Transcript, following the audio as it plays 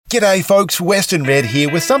G'day folks, Western Red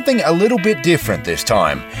here with something a little bit different this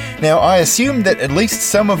time. Now, I assume that at least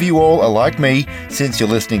some of you all are like me, since you're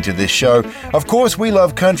listening to this show. Of course, we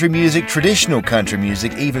love country music, traditional country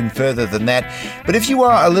music, even further than that. But if you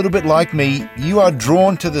are a little bit like me, you are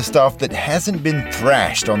drawn to the stuff that hasn't been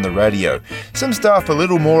thrashed on the radio. Some stuff a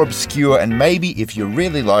little more obscure, and maybe if you're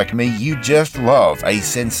really like me, you just love a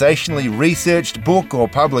sensationally researched book or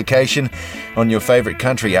publication on your favorite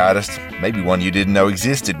country artist, maybe one you didn't know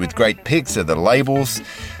existed, with great pics of the labels,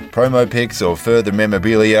 promo pics or further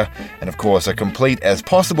memorabilia, and of course a complete as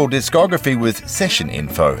possible discography with session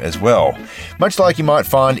info as well. Much like you might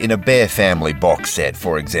find in a Bear Family box set,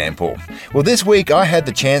 for example. Well, this week I had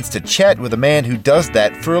the chance to chat with a man who does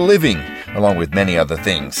that for a living, along with many other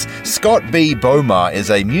things. Scott B. Bomar is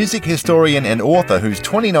a music historian and author whose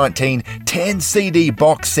 2019 10-CD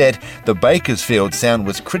box set, The Bakersfield Sound,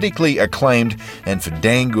 was critically acclaimed, and for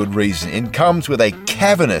dang good reason. It comes with a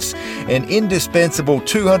cavernous and indispensable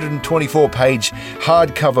 224-page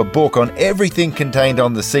hardcover book on everything contained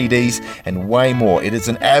on the CDs and way more. It is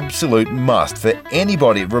an absolute must for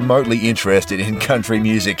anybody remotely interested in country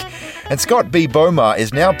music. And Scott B. Bomar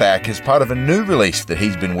is now back as part of a new release that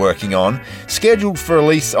he's been working on, scheduled for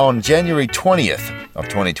release on January 20th of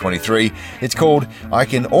 2023. It's called I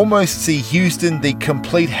Can Almost See Houston, The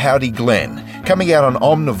Complete Howdy Glen, coming out on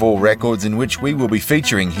Omnivore Records, in which we will be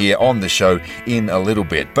featuring here on the show in a little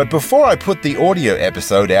bit. But before I put the audio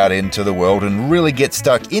episode out into the world and really get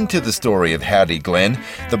stuck into the story of Howdy Glen,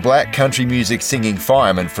 the black country music singing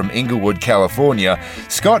fireman from Inglewood, California,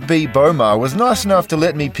 Scott B. Bomar was nice enough to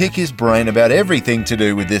let me pick his brain about everything to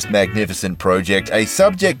do with this magnificent project, a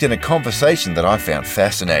subject and a conversation that I found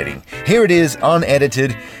fascinating. Here it is,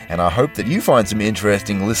 unedited, and I hope that you find some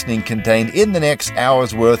interesting listening contained in the next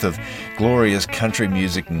hour's worth of glorious country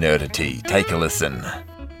music nerdity. Take a listen.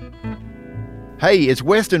 Hey, it's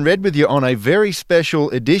Western Red with you on a very special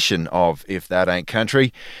edition of If That Ain't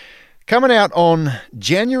Country. Coming out on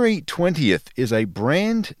January 20th is a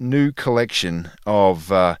brand new collection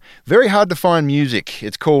of very hard to find music.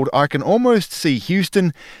 It's called I Can Almost See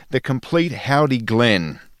Houston, The Complete Howdy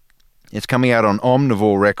Glen. It's coming out on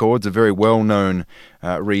Omnivore Records, a very well-known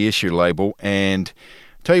reissue label, and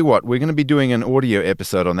tell you what, we're going to be doing an audio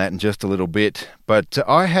episode on that in just a little bit, but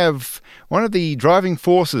I have one of the driving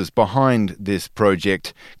forces behind this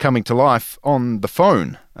project coming to life on the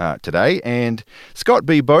phone today, and Scott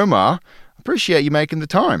B. Bomar, appreciate you making the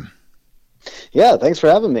time. Yeah, thanks for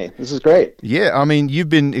having me. This is great. Yeah, I mean, you've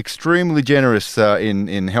been extremely generous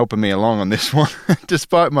in helping me along on this one,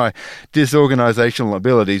 despite my disorganizational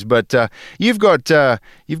abilities. But you've got a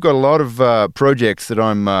lot of projects that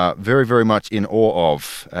I'm very, very much in awe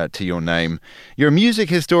of to your name. You're a music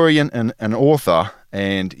historian and an author,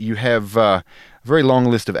 and you have a very long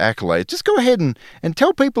list of accolades. Just go ahead and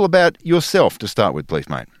tell people about yourself to start with, please,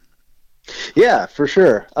 mate. Yeah, for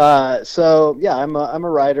sure. So yeah, I'm a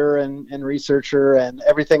writer and researcher, and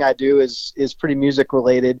everything I do is pretty music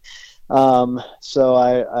related. So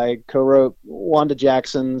I co-wrote Wanda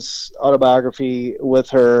Jackson's autobiography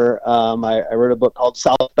with her. I wrote a book called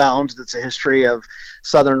Southbound that's a history of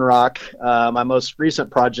Southern rock. My most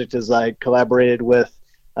recent project is I collaborated with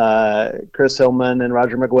Chris Hillman and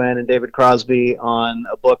Roger McGuinn and David Crosby on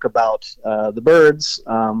a book about the Byrds,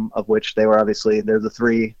 of which they're the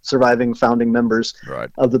three surviving founding members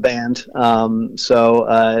of the band.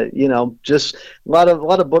 Just a lot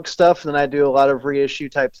of book stuff. And then I do a lot of reissue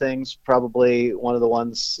type things. Probably one of the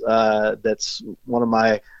ones that's one of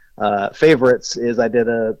my favorites is I did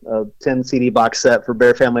a 10 CD box set for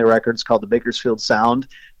Bear Family Records called The Bakersfield Sound.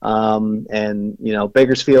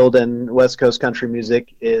 Bakersfield and West Coast country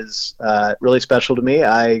music is really special to me.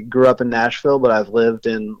 I grew up in Nashville, but I've lived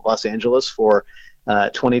in Los Angeles for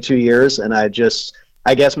 22 years. And I guess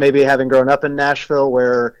maybe having grown up in Nashville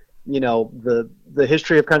where, the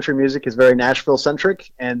history of country music is very Nashville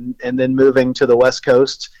centric, and then moving to the West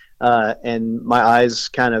Coast, and my eyes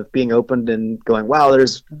kind of being opened and going, wow,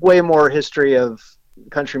 there's way more history of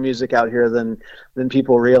country music out here than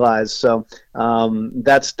people realize. So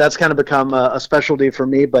that's kind of become a specialty for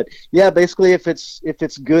me. But yeah, basically, if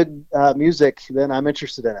it's good music, then I'm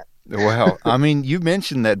interested in it. Well, I mean, you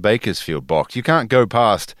mentioned that Bakersfield box. You can't go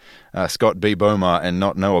past Scott B. Bomar and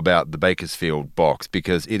not know about the Bakersfield box,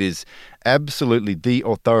 because it is absolutely the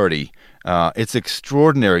authority It's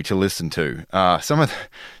extraordinary to listen to. Some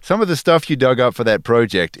of the stuff you dug up for that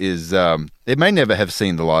project is it may never have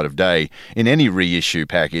seen the light of day in any reissue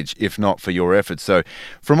package, if not for your efforts. So,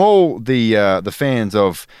 from all the fans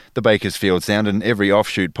of the Bakersfield Sound and every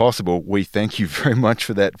offshoot possible, we thank you very much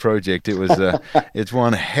for that project. It was it's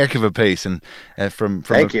one heck of a piece, and from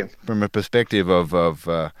a perspective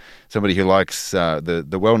of somebody who likes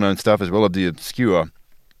the well-known stuff as well as the obscure.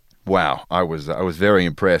 Wow, I was very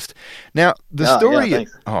impressed. Now, the story... Yeah,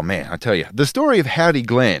 oh, man, I tell you. The story of Howdy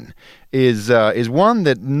Glen is one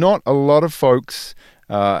that not a lot of folks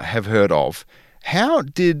have heard of. How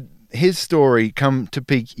did his story come to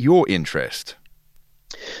pique your interest?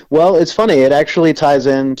 Well, it's funny. It actually ties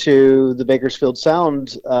into the Bakersfield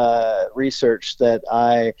Sound research that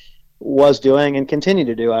I was doing and continue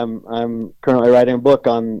to do. I'm currently writing a book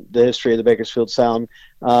on the history of the Bakersfield Sound.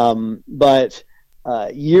 But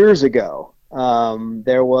years ago,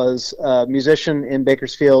 there was a musician in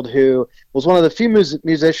Bakersfield who was one of the few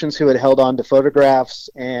musicians who had held on to photographs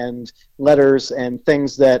and letters and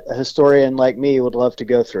things that a historian like me would love to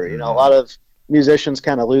go through. You know, a lot of musicians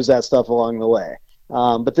kind of lose that stuff along the way.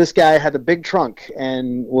 But this guy had a big trunk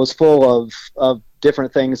and was full of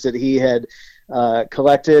different things that he had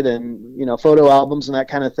collected, and, you know, photo albums and that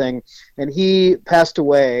kind of thing. And he passed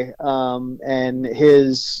away, and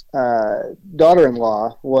his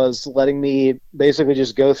daughter-in-law was letting me basically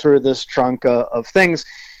just go through this trunk of things.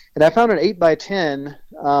 And I found an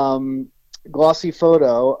 8x10 glossy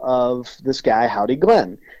photo of this guy, Howdy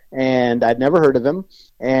Glen. And I'd never heard of him.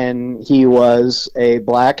 And he was a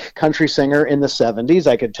black country singer in the 70s.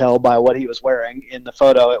 I could tell by what he was wearing in the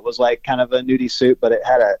photo. It was like kind of a nudie suit, but it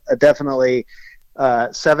had a definitely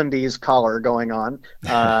 70s collar going on.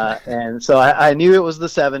 And so I knew it was the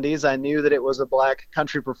 70s. I knew that it was a black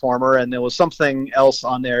country performer, and there was something else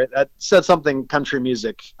on there that said something country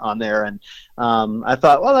music on there. And I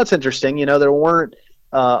thought, well, that's interesting. You know, there weren't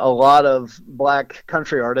a lot of black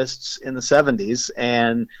country artists in the 70s,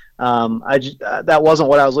 and that wasn't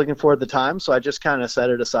what I was looking for at the time, so I just kind of set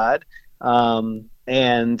it aside.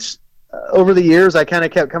 And over the years, I kind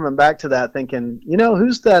of kept coming back to that, thinking, you know,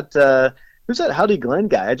 who's that Howdy Glen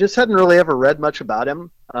guy? I just hadn't really ever read much about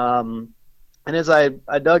him. And as I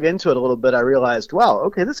dug into it a little bit, I realized, wow,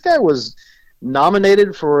 okay, this guy was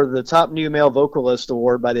nominated for the top new male vocalist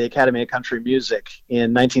award by the Academy of Country Music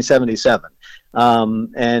in 1977.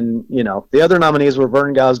 And, you know, the other nominees were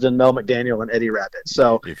Vern Gosdin, Mel McDaniel, and Eddie Rabbitt.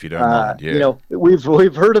 So, if you don't mind, yeah. You know,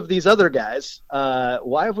 we've heard of these other guys.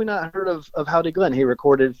 Why have we not heard of Howdy Glen? He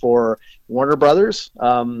recorded for Warner Brothers.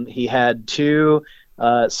 He had two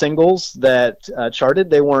singles that charted.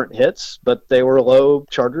 They weren't hits, but they were low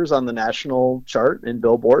charters on the national chart in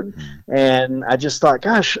Billboard. And I just thought,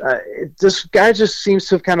 gosh, this guy just seems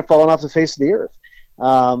to have kind of fallen off the face of the earth.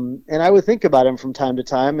 And I would think about him from time to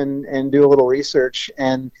time and do a little research.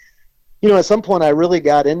 And, you know, at some point I really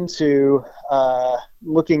got into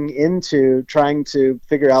looking into trying to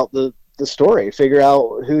figure out the story, figure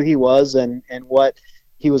out who he was and what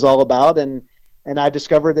he was all about. And I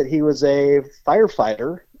discovered that he was a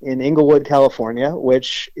firefighter in Inglewood, California,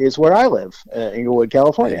 which is where I live, Inglewood,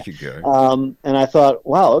 California. There you go. And I thought,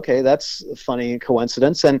 wow, okay, that's a funny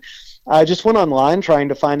coincidence. And I just went online trying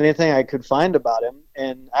to find anything I could find about him.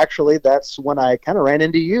 And actually, that's when I kind of ran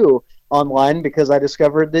into you online, because I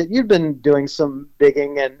discovered that you'd been doing some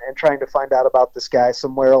digging and trying to find out about this guy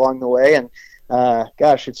somewhere along the way. And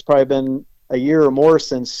gosh, it's probably been a year or more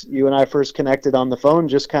since you and I first connected on the phone,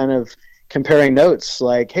 just kind of comparing notes,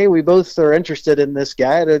 like, hey, we both are interested in this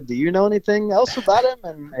guy. Do you know anything else about him?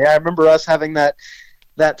 And yeah, I remember us having that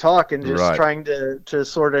talk and just trying to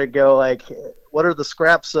sort of go like, what are the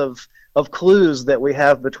scraps of clues that we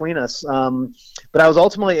have between us? But I was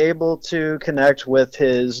ultimately able to connect with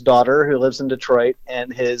his daughter, who lives in Detroit,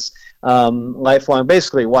 and his lifelong,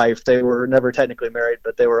 basically wife. They were never technically married,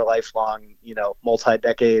 but they were lifelong, you know,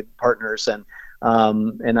 multi-decade partners. And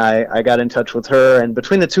I got in touch with her, and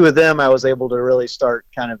between the two of them, I was able to really start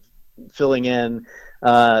kind of filling in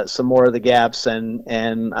some more of the gaps.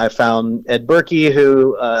 And I found Ed Berkey,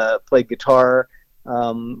 who played guitar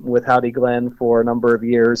with Howdy Glen for a number of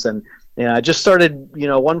years. And I just started, you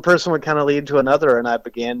know, one person would kind of lead to another, and I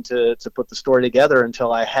began to put the story together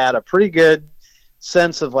until I had a pretty good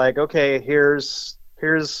sense of like, okay, here's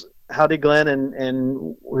Howdy Glen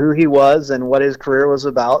and who he was and what his career was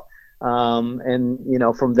about. And, you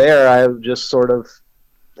know, from there, I just sort of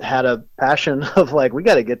had a passion of like, we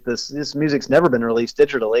got to get this music's never been released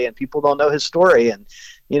digitally, and people don't know his story. And,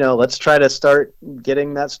 you know, let's try to start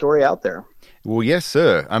getting that story out there. Well, yes,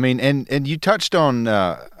 sir. I mean, and you touched on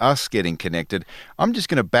us getting connected. I'm just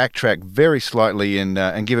going to backtrack very slightly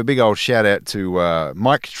and give a big old shout out to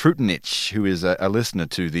Mike Trutenich, who is a listener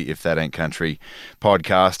to the If That Ain't Country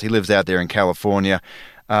podcast. He lives out there in California.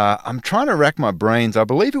 I'm trying to rack my brains. I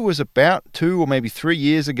believe it was about 2 or maybe 3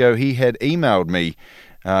 years ago. He had emailed me,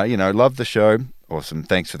 love the show. Awesome.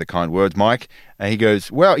 Thanks for the kind words, Mike. He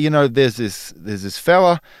goes, well, there's this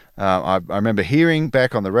fella I remember hearing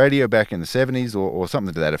back on the radio back in the 70s or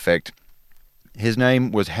something to that effect. His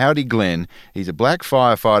name was Howdy Glenn. He's a black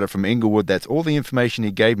firefighter from Inglewood. That's all the information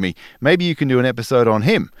he gave me. Maybe you can do an episode on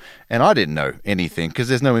him. And I didn't know anything because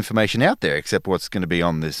there's no information out there except what's going to be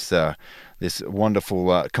on this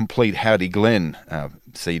wonderful complete Howdy Glenn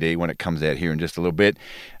CD when it comes out here in just a little bit.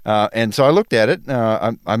 And so I looked at it.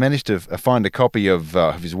 I managed to find a copy of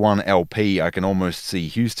his one LP, I Can Almost See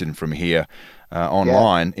Houston from Here,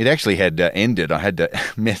 online. Yeah. It actually had ended. I had to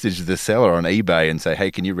message the seller on eBay and say, hey,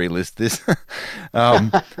 can you relist this?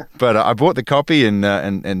 But I bought the copy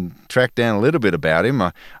and tracked down a little bit about him.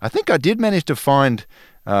 I think I did manage to find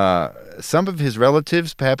some of his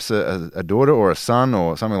relatives, perhaps a daughter or a son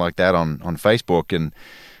or something like that on Facebook. And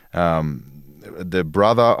the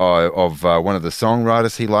brother of one of the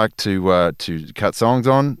songwriters he liked to cut songs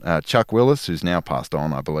on, Chuck Willis, who's now passed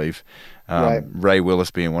on, I believe. Right. Ray Willis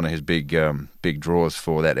being one of his big draws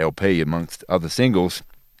for that LP amongst other singles.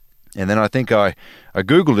 And then I think I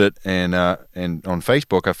Googled it and on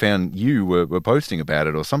Facebook I found you were posting about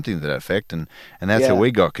it or something to that effect, and that's how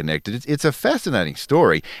we got connected. It's a fascinating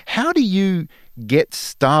story. How do you get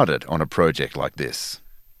started on a project like this?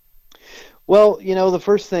 Well, the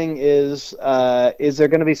first thing is there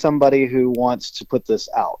going to be somebody who wants to put this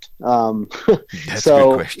out? That's a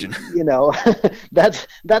good question.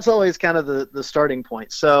 That's always kind of the starting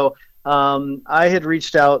point. So I had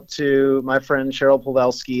reached out to my friend Cheryl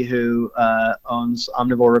Pawelski, who owns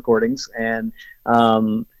Omnivore Recordings, and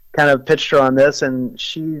kind of pitched her on this, and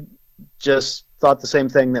she just thought the same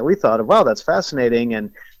thing that we thought of. Wow, that's fascinating.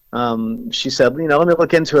 And she said, let me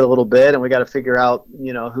look into it a little bit, and we got to figure out,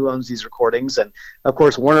 who owns these recordings. And of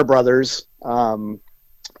course, Warner Brothers owned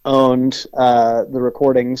the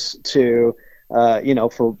recordings to,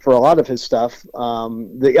 for a lot of his stuff.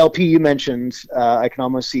 The LP you mentioned, I Can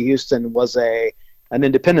Almost See Houston, was an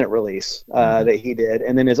independent release that he did,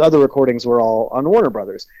 and then his other recordings were all on Warner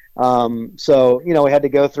Brothers. So we had to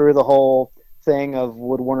go through the whole thing of,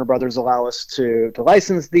 would Warner Brothers allow us to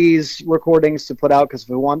license these recordings to put out, because if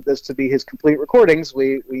we want this to be his complete recordings,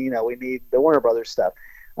 we need the Warner Brothers stuff.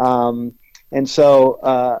 And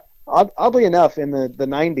so oddly enough, in the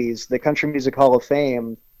 90s, the Country Music Hall of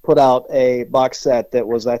Fame put out a box set that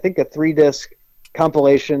was, I think, a 3-disc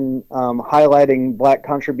compilation highlighting black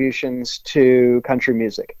contributions to country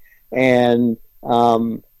music, and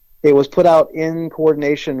it was put out in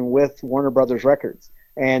coordination with Warner Brothers Records.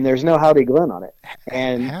 And there's no Howdy Glenn on it.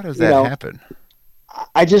 And how does that happen?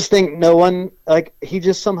 I just think no one, he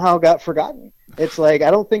just somehow got forgotten. It's like,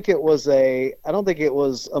 I don't think it was a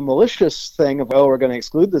malicious thing of, we're going to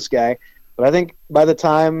exclude this guy. But I think by the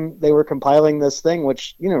time they were compiling this thing,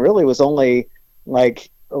 which, really was only like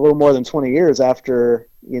a little more than 20 years after,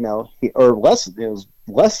 it was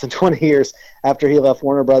less than 20 years after he left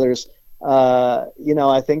Warner Brothers,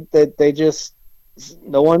 I think that they just,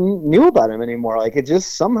 no one knew about him anymore. It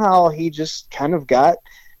just somehow he just kind of got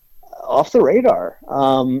off the radar.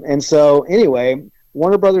 And so anyway,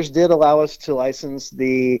 Warner Brothers did allow us to license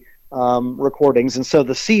the recordings. And so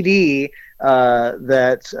the CD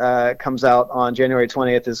that comes out on January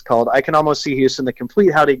 20th is called I Can Almost See Houston, the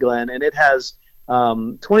complete Howdy Glenn. And it has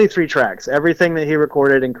 23 tracks, everything that he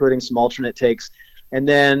recorded, including some alternate takes. And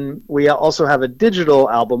then we also have a digital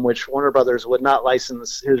album, which Warner Brothers would not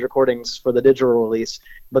license his recordings for the digital release.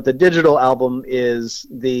 But the digital album is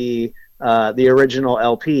the original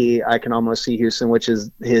LP, I Can Almost See Houston, which is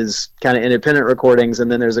his kind of independent recordings. And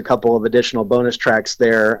then there's a couple of additional bonus tracks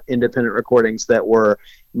there, independent recordings that were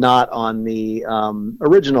not on the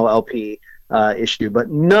original LP issue. But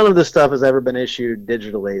none of the stuff has ever been issued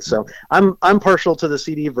digitally. So I'm partial to the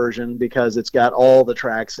CD version because it's got all the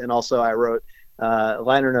tracks. And also I wrote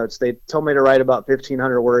liner notes. They told me to write about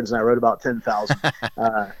 1,500 words, and I wrote about 10,000.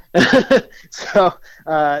 So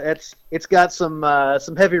it's got some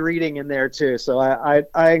heavy reading in there too. So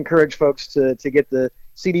I encourage folks to get the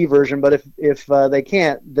CD version. But if they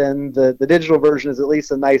can't, then the digital version is at least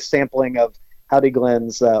a nice sampling of Howdy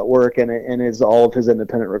Glenn's work and his all of his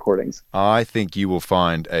independent recordings. I think you will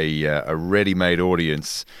find a ready-made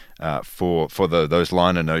audience for those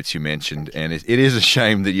liner notes you mentioned, and it is a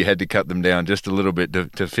shame that you had to cut them down just a little bit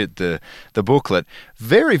to fit the booklet.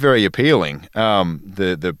 Very, very appealing.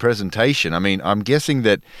 The presentation. I mean, I'm guessing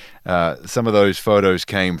that some of those photos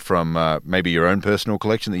came from maybe your own personal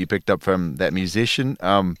collection that you picked up from that musician.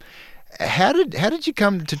 How did you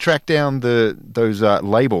come to track down those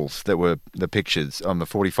labels that were the pictures on the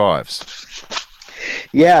 45s?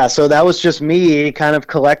 Yeah, so that was just me kind of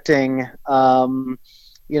collecting,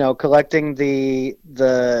 collecting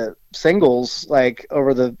the singles like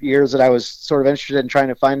over the years that I was sort of interested in trying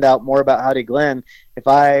to find out more about Howdy Glenn. If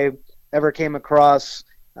I ever came across,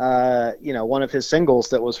 one of his singles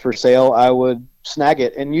that was for sale, I would snag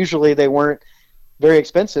it, and usually they weren't very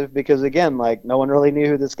expensive because, again, like no one really knew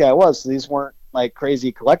who this guy was. So these weren't like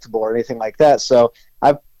crazy collectible or anything like that. So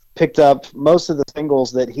I've picked up most of the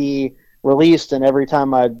singles that he released, and every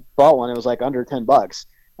time I bought one, it was like under $10.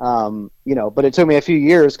 But it took me a few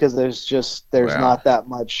years because there's wow. not that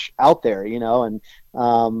much out there, and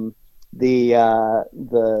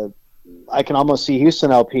the I Can Almost See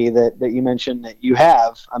Houston LP that you mentioned that you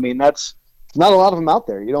have. I mean, that's not a lot of them out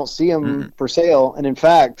there. You don't see them for sale, and in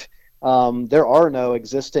fact, there are no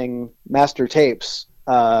existing master tapes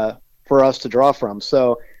for us to draw from.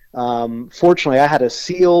 So fortunately, I had a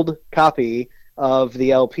sealed copy of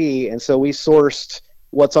the LP, and so we sourced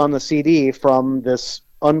what's on the CD from this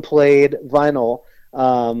unplayed vinyl.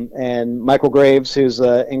 And Michael Graves, who's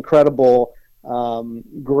an incredible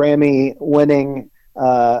Grammy-winning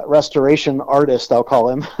restoration artist, I'll call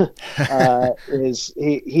him,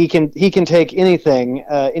 he can take anything,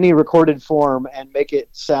 any recorded form, and make it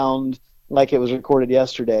sound like it was recorded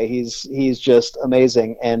yesterday. He's just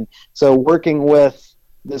amazing. And so working with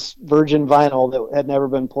this virgin vinyl that had never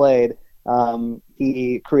been played,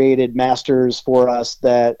 he created masters for us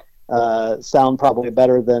that sound probably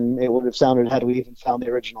better than it would have sounded had we even found the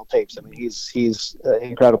original tapes. I mean, he's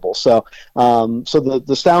incredible. So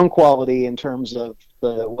the sound quality in terms of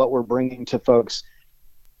what we're bringing to folks,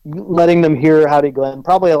 letting them hear Howdy Glenn,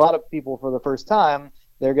 probably a lot of people for the first time,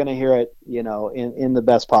 they're going to hear it, in the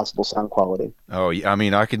best possible sound quality. Oh, I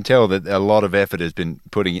mean, I can tell that a lot of effort has been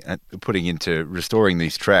putting into restoring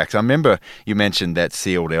these tracks. I remember you mentioned that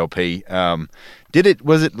sealed LP.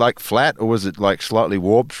 Was it like flat, or was it like slightly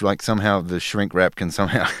warped? Like somehow the shrink wrap can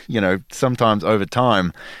somehow, sometimes over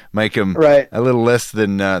time make them a little less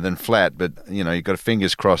than flat. But you've got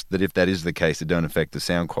fingers crossed that if that is the case, it don't affect the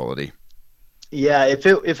sound quality. Yeah, if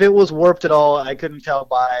it was warped at all, I couldn't tell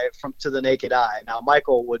to the naked eye. Now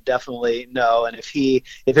Michael would definitely know, and if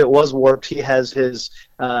it was warped, he has his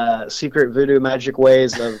secret voodoo magic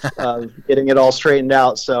ways of getting it all straightened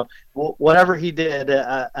out. So whatever he did,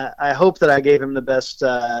 I hope that I gave him the best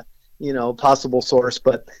possible source.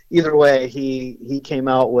 But either way, he came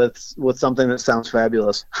out with something that sounds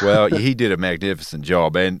fabulous. Well, he did a magnificent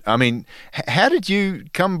job. And I mean, how did you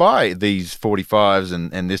come by these 45s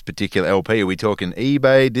and this particular LP? Are we talking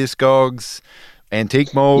eBay, Discogs,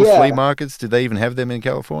 antique malls, flea markets? Did they even have them in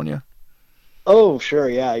California? Oh, sure.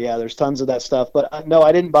 Yeah. There's tons of that stuff. But no,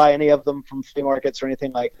 I didn't buy any of them from flea markets or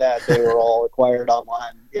anything like that. They were all acquired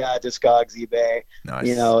online. Yeah, Discogs, eBay. Nice.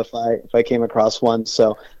 If I came across one.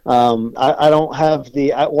 So I don't have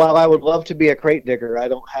while I would love to be a crate digger, I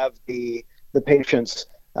don't have the patience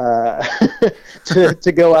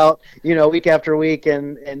to go out, week after week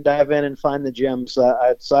and dive in and find the gems. So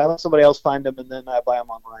I let somebody else find them, and then I buy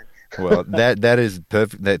them online. Well, that is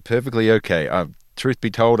perfectly okay. Truth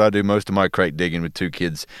be told, I do most of my crate digging with two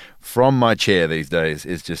kids from my chair these days.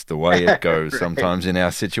 It's just the way it goes sometimes in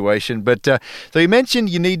our situation. But so you mentioned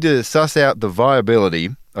you need to suss out the viability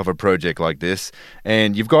of a project like this,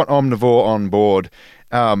 and you've got Omnivore on board.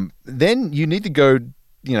 Then you need to go,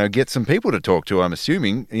 get some people to talk to. I'm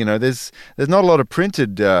assuming, there's not a lot of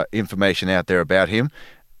printed information out there about him,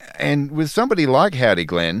 and with somebody like Howdy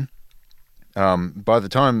Glenn, by the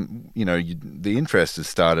time the interest has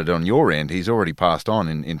started on your end, he's already passed on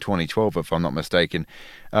in 2012, if I'm not mistaken.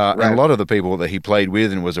 And a lot of the people that he played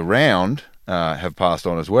with and was around have passed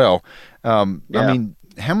on as well. I mean,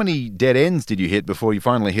 how many dead ends did you hit before you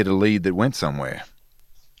finally hit a lead that went somewhere?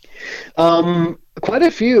 Quite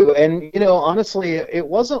a few, and honestly, it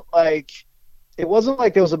wasn't like there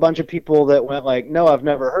was a bunch of people that went like, no, I've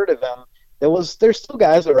never heard of him. There's still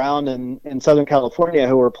guys around in Southern California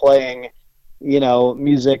who were playing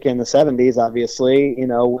music in the 70s, obviously,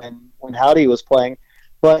 when Howdy was playing.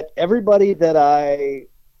 But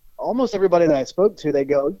almost everybody that I spoke to, they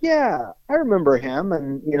go, yeah, I remember him.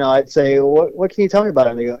 And, I'd say, what can you tell me about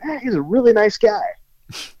him? They go, he's a really nice guy.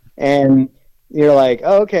 And, you're like,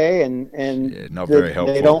 oh, okay, and Yeah, not very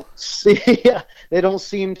helpful. they don't see, yeah, they don't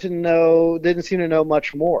seem to know, didn't seem to know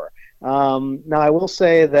much more. Now, I will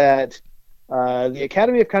say that the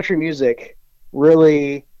Academy of Country Music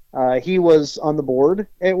really, he was on the board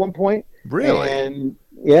at one point, Really? and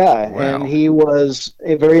yeah, Wow. and he was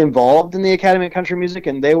very involved in the Academy of Country Music,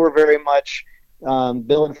 and they were very much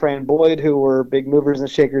Bill and Fran Boyd, who were big movers and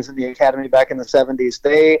shakers in the Academy back in the 70s.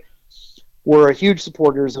 They were huge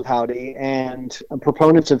supporters of Howdy and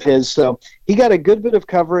proponents of his. So he got a good bit of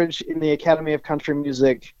coverage in the Academy of Country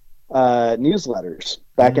Music newsletters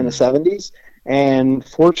back in the 70s. And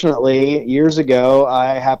fortunately, years ago,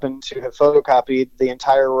 I happened to have photocopied the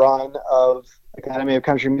entire run of Academy of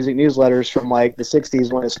Country Music newsletters from like the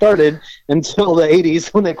 60s when it started until the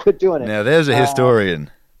 80s when they quit doing it. Now, there's a historian.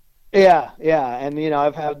 Yeah. And,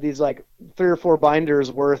 I've had these like 3 or 4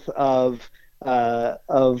 binders worth of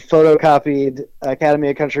photocopied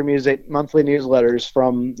Academy of Country Music monthly newsletters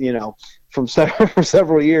from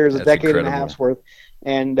several years, That's a decade incredible. and a half's worth.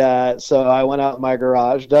 And so I went out in my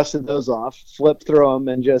garage, dusted those off, flipped through them,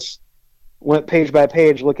 and just went page by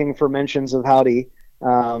page looking for mentions of Howdy,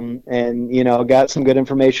 and got some good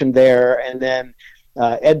information there. And then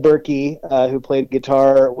Ed Berkey, who played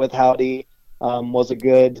guitar with Howdy, was a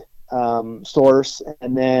good source.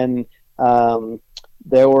 And then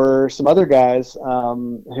there were some other guys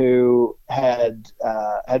who had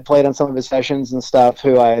played on some of his sessions and stuff,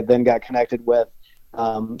 who I then got connected with.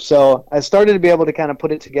 So I started to be able to kind of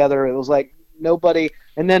put it together. It was like nobody,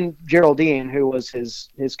 and then Geraldine, who was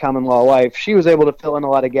his common law wife, she was able to fill in a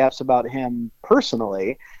lot of gaps about him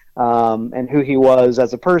personally, and who he was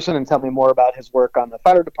as a person, and tell me more about his work on the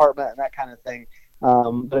fire department and that kind of thing.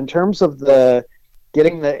 But in terms of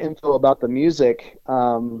getting the info about the music,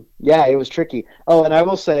 it was tricky. Oh, and I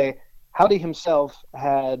will say, Howdy himself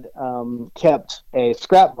had kept a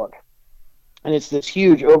scrapbook. And it's this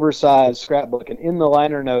huge, oversized scrapbook. And in the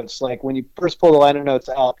liner notes, like when you first pull the liner notes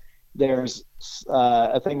out, there's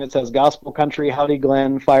a thing that says Gospel Country Howdy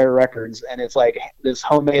Glen Fire Records. And it's like this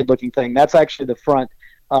homemade-looking thing. That's actually the front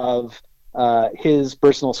of his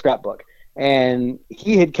personal scrapbook. And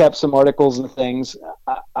he had kept some articles and things.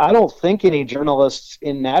 I don't think any journalists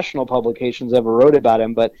in national publications ever wrote about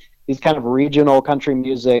him, but these kind of regional country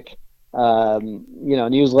music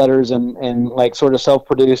newsletters and like sort of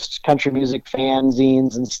self-produced country music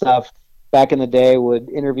fanzines and stuff back in the day would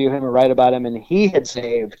interview him and write about him, and he had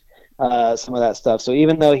saved some of that stuff. So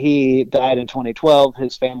even though he died in 2012,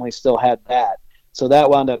 his family still had that. So that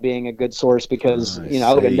wound up being a good source because,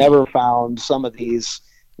 I would have never found some of these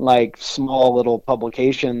like small little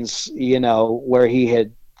publications, where he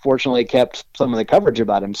had fortunately kept some of the coverage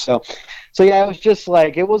about him. So yeah, it was just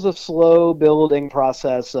like, it was a slow building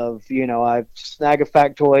process of, I snag a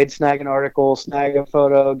factoid, snag an article, snag a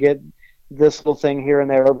photo, get this little thing here and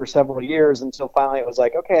there over several years until finally it was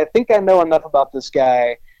like, okay, I think I know enough about this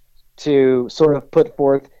guy to sort of put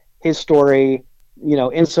forth his story,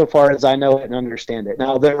 insofar as I know it and understand it.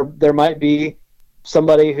 Now there might be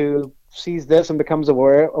somebody who sees this and becomes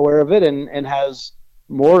aware of it and has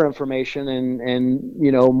more information and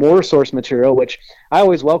more source material, which I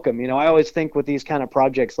always welcome. I always think with these kind of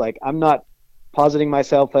projects, like, I'm not positing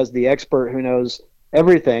myself as the expert who knows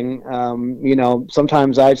everything.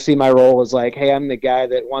 Sometimes I see my role as like, hey, I'm the guy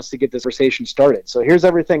that wants to get this conversation started. So here's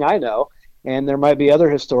everything I know. And there might be other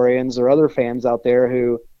historians or other fans out there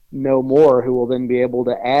who know more, who will then be able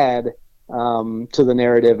to add to the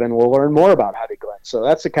narrative, and we'll learn more about Howdy Glen. So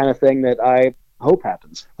that's the kind of thing that I hope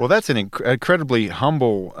happens. Well, that's an incredibly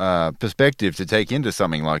humble perspective to take into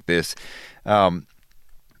something like this. And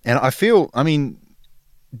I feel,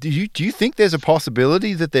 do you think there's a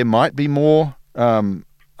possibility that there might be more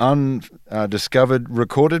undiscovered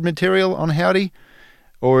recorded material on Howdy?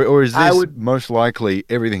 Or is this most likely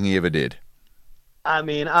everything he ever did?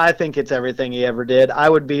 I think it's everything he ever did. I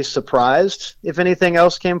would be surprised if anything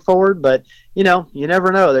else came forward, but you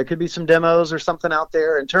never know. There could be some demos or something out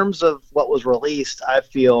there. In terms of what was released, I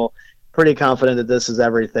feel pretty confident that this is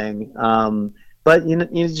everything. But you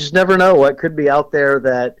just never know what could be out there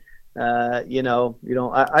that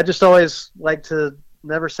I just always like to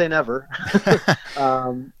never say never.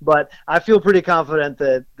 But I feel pretty confident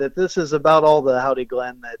that this is about all the Howdy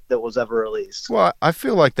Glen that was ever released. Well, I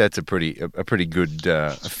feel like that's a pretty good,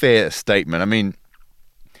 fair statement.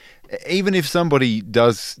 Even if somebody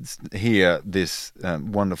does hear this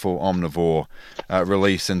wonderful Omnivore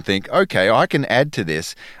release and think, okay, I can add to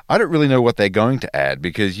this, I don't really know what they're going to add,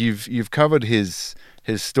 because you've covered his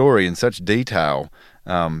story in such detail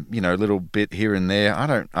a little bit here and there.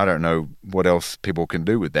 I don't know what else people can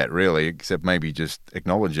do with that really, except maybe just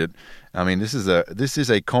acknowledge it. I mean, this is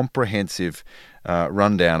a comprehensive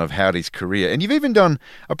rundown of Howdy's career, and you've even done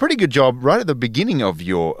a pretty good job right at the beginning of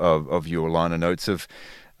your liner notes of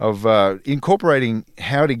incorporating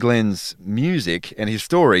Howdy Glenn's music and his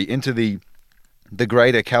story into the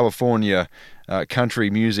greater California country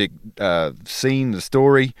music scene, the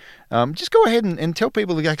story. Just go ahead and tell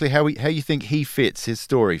people exactly how you think his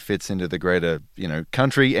story fits into the greater,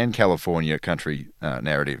 country and California country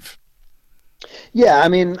narrative. Yeah, I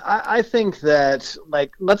mean, I think that,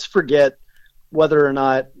 let's forget whether or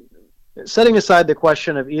not, setting aside the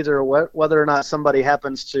question of either whether or not somebody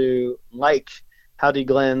happens to like Howdy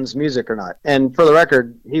Glenn's music or not. And for the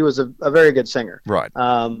record, he was a very good singer. Right.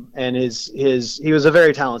 And he was a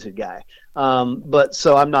very talented guy. But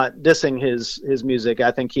so I'm not dissing his music.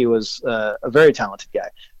 I think he was a very talented guy.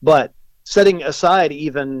 But setting aside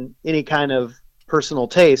even any kind of personal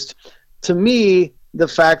taste, to me, the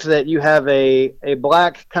fact that you have a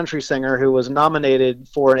black country singer who was nominated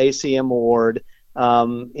for an ACM award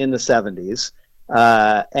in the 70s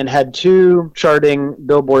and had 2 charting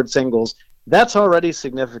Billboard singles, that's already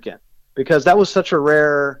significant because that was such a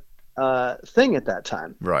rare thing at that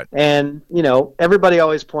time. Right. And, everybody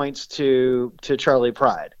always points to Charlie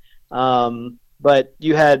Pride. But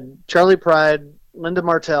you had Charlie Pride, Linda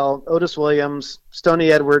Martell, Otis Williams,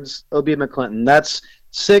 Stoney Edwards, O.B. McClinton. That's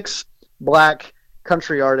 6 black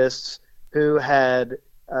country artists who had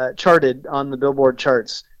charted on the Billboard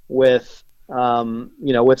charts with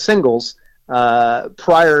singles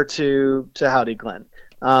prior to Howdy Glenn.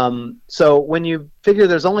 So when you figure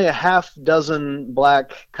there's only a half dozen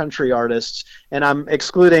black country artists, and I'm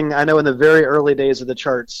excluding, I know in the very early days of the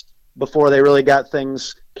charts, before they really got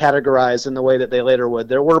things categorized in the way that they later would,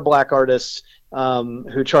 there were black artists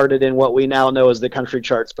who charted in what we now know as the country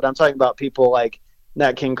charts. But I'm talking about people like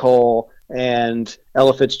Nat King Cole and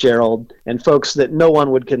Ella Fitzgerald and folks that no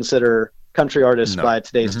one would consider country artists by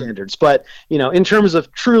today's standards. But, in terms of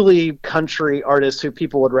truly country artists who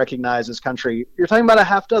people would recognize as country, you're talking about a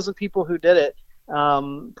half dozen people who did it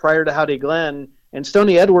prior to Howdy Glenn. And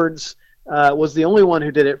Stoney Edwards was the only one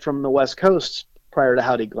who did it from the West Coast prior to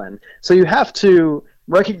Howdy Glenn. So you have to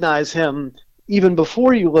recognize him even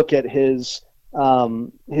before you look at his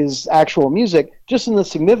actual music, just in the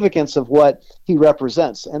significance of what he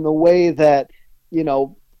represents and the way that,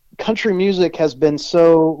 country music has been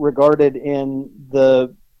so regarded in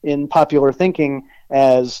popular thinking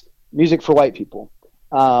as music for white people.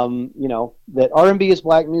 That R&B is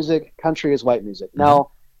black music, country is white music.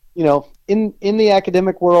 Now, in the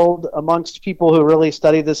academic world, amongst people who really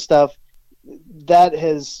study this stuff,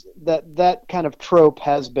 that kind of trope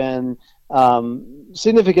has been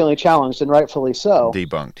significantly challenged, and rightfully so.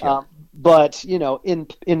 Debunked. Yeah. But,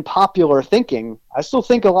 in popular thinking, I still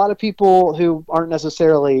think a lot of people who aren't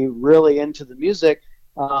necessarily really into the music,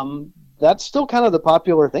 that's still kind of the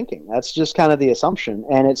popular thinking. That's just kind of the assumption.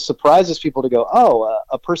 And it surprises people to go,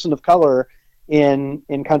 a person of color in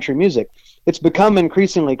country music. It's become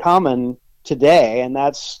increasingly common today, and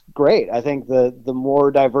that's great. I think the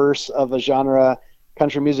more diverse of a genre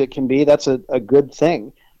country music can be, that's a good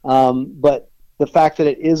thing. But the fact that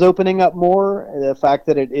it is opening up more, the fact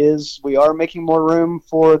that we are making more room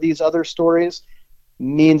for these other stories,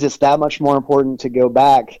 means it's that much more important to go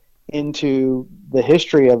back into the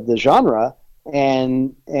history of the genre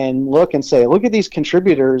and look at these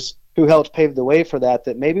contributors who helped pave the way for that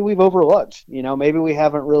maybe we've overlooked. Maybe we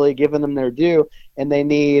haven't really given them their due, and they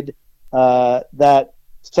need that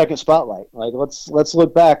second spotlight. Let's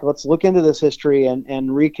look back, let's look into this history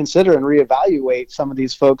and reconsider and reevaluate some of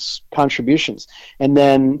these folks' contributions. And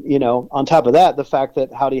then, on top of that, the fact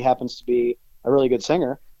that Howdy happens to be a really good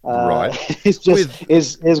singer,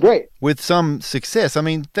 is great. With some success. I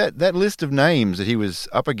mean, that list of names that he was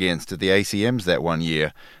up against at the ACMs that one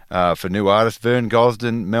year for new artists, Vern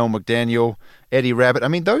Gosdin, Mel McDaniel, Eddie Rabbitt, I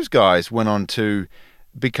mean, those guys went on to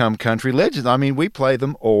become country legends. I mean, we play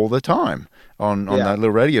them all the time on that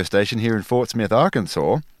little radio station here in Fort Smith,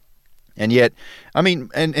 Arkansas. And yet, I mean,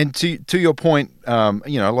 and to your point, a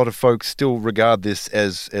lot of folks still regard this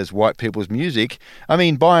as white people's music. I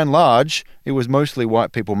mean, by and large, it was mostly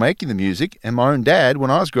white people making the music. And my own dad,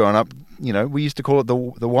 when I was growing up, we used to call it the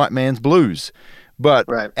white man's blues. But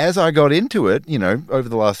as I got into it, over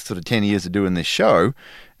the last sort of 10 years of doing this show,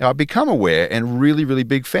 I've become aware and really, really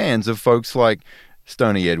big fans of folks like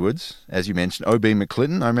Stoney Edwards, as you mentioned, O.B.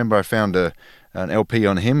 McClinton. I remember I found an LP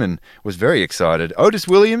on him and was very excited. Otis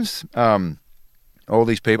Williams, all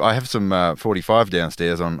these people. I have some 45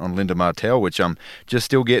 downstairs on Linda Martell, which I'm just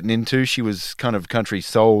still getting into. She was kind of country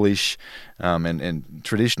soul-ish, and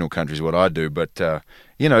traditional country is what I do. But,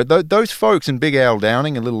 those folks and Big Al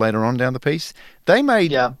Downing a little later on down the piece, they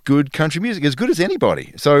made good country music, as good as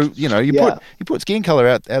anybody. So, you put Skin Color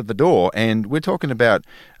out the door, and we're talking about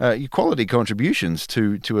quality contributions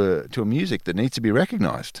to a music that needs to be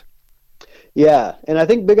recognized. Yeah, and I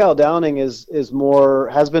think Big Al Downing has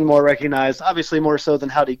been more recognized, obviously more so than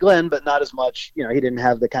Howdy Glenn, but not as much. He didn't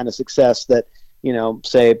have the kind of success that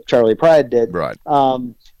say Charlie Pride did. Right.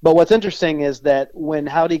 But what's interesting is that when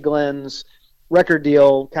Howdy Glenn's record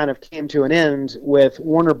deal kind of came to an end with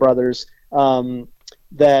Warner Brothers,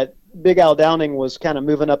 that Big Al Downing was kind of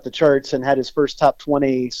moving up the charts and had his first top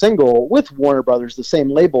 20 single with Warner Brothers, the same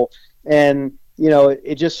label, and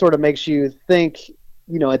it just sort of makes you think.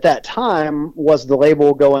 At that time, was the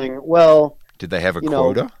label going, well, did they have a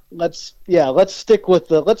quota? Let's stick with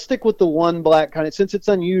the one black country, since it's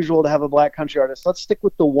unusual to have a black country artist. Let's stick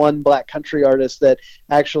with the one black country artist that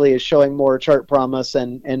actually is showing more chart promise,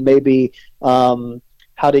 and maybe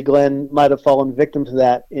Howdy Glenn might have fallen victim to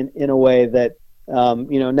that in a way that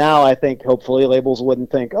now I think hopefully labels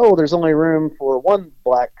wouldn't think, oh, there's only room for one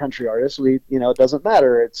black country artist. It doesn't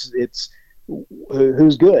matter. It's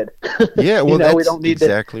who's good. Yeah, well, that's we don't need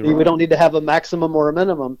exactly right. We don't need to have a maximum or a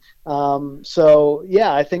minimum. So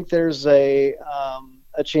yeah, I think there's a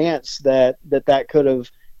chance that could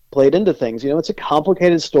have played into things. It's a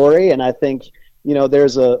complicated story, and I think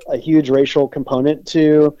there's a huge racial component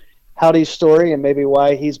to Howdy's story, and maybe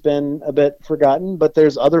why he's been a bit forgotten. But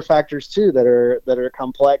there's other factors too that are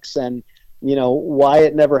complex, and why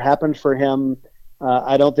it never happened for him.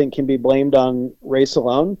 I don't think can be blamed on race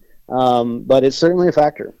alone. But it's certainly a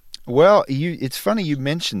factor. Well, it's funny you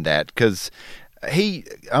mentioned that, because he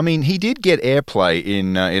did get airplay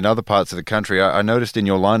in other parts of the country. I noticed in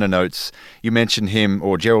your liner notes you mentioned him,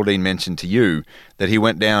 or Geraldine mentioned to you, that he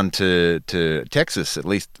went down to Texas at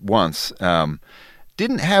least once.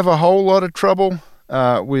 Didn't have a whole lot of trouble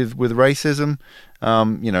with racism.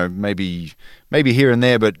 Maybe here and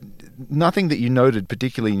there, but nothing that you noted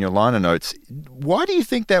particularly in your liner notes. Why do you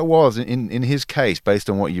think that was in his case, based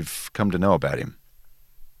on what you've come to know about him?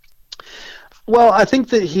 Well, I think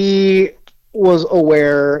that he was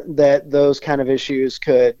aware that those kind of issues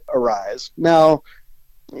could arise. Now,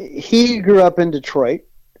 he grew up in Detroit,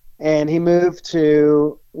 and he moved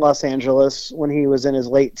to Los Angeles when he was in his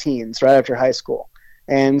late teens, right after high school.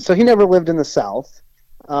 And so he never lived in the South.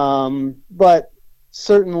 But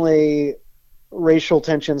certainly racial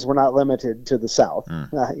tensions were not limited to the South.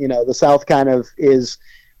 The South kind of is,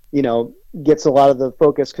 gets a lot of the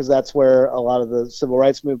focus because that's where a lot of the civil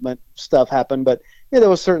rights movement stuff happened. But there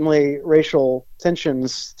was certainly racial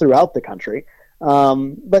tensions throughout the country.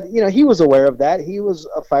 But he was aware of that. He was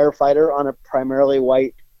a firefighter on a primarily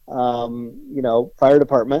white, fire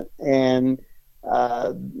department, and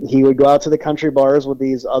he would go out to the country bars with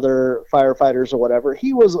these other firefighters or whatever.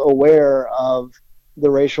 He was aware of the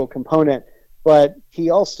racial component, but he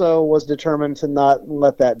also was determined to not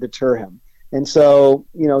let that deter him. And so,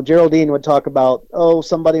 Geraldine would talk about,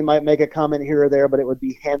 somebody might make a comment here or there, but it would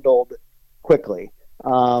be handled quickly.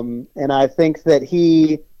 And I think that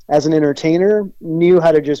he, as an entertainer, knew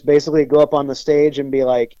how to just basically go up on the stage and be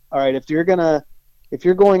like, all right, if you're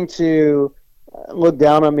going to look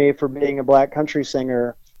down on me for being a black country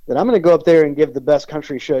singer, then I'm going to go up there and give the best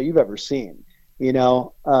country show you've ever seen. And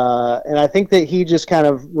I think that he just kind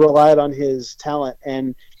of relied on his talent,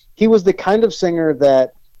 and he was the kind of singer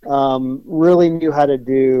that really knew how to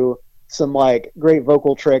do some great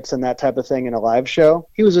vocal tricks and that type of thing in a live show.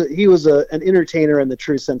 He was an entertainer in the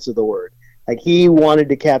true sense of the word. He wanted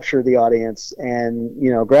to capture the audience and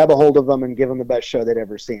grab a hold of them and give them the best show they'd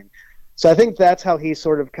ever seen. So I think that's how he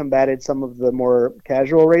sort of combated some of the more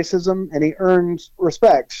casual racism, and he earned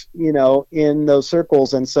respect, in those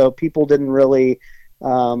circles. And so people didn't really,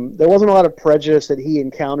 there wasn't a lot of prejudice that he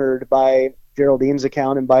encountered by Geraldine's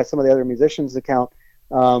account and by some of the other musicians' account,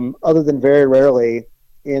 other than very rarely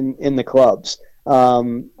in the clubs.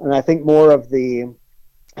 And I think maybe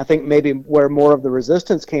where more of the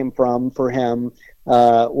resistance came from for him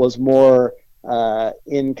was more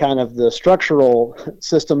in kind of the structural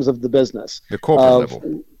systems of the business, the corporate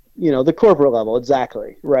level. The corporate level,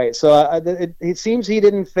 exactly right. So it seems he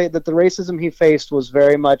didn't that the racism he faced was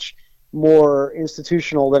very much more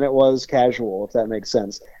institutional than it was casual, if that makes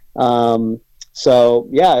sense. So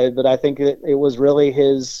yeah, but I think it was really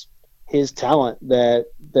his talent that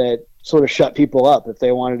sort of shut people up if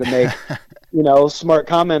they wanted to make smart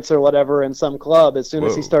comments or whatever in some club. As soon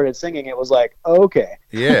as he started singing, it was like, okay.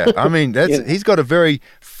 Yeah, I mean, he's got a very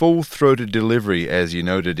full-throated delivery, as you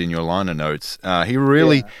noted in your liner notes. He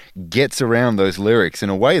really gets around those lyrics in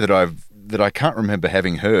a way that I can't remember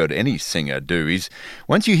having heard any singer do.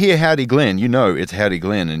 Once you hear Howdy Glenn, you know it's Howdy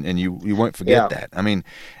Glenn, and you won't forget that. I mean,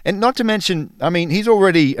 and not to mention, I mean, he's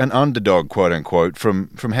already an underdog, quote unquote, from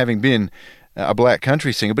having been a black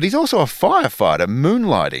country singer, but he's also a firefighter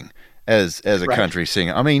moonlighting as a country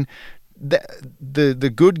singer. I mean,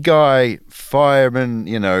 the good guy fireman,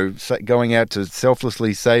 going out to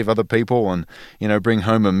selflessly save other people and, bring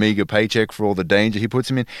home a meager paycheck for all the danger he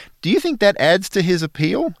puts him in. Do you think that adds to his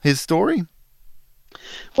appeal, his story?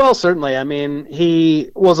 Well, certainly. I mean,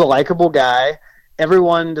 he was a likable guy.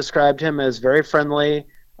 Everyone described him as very friendly,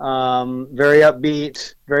 very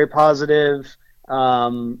upbeat, very positive.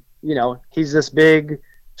 He's this big,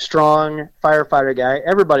 strong firefighter guy.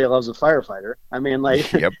 Everybody loves a firefighter. I mean,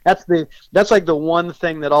 that's like the one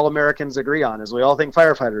thing that all Americans agree on is we all think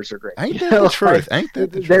firefighters are great. Ain't that the truth? Ain't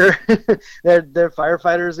that the truth? They're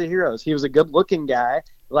firefighters are heroes. He was a good-looking guy.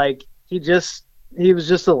 Like he was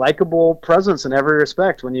just a likable presence in every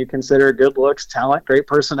respect when you consider good looks, talent, great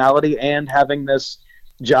personality, and having this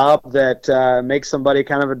job that makes somebody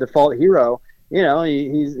kind of a default hero.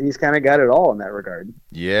 He's kind of got it all in that regard.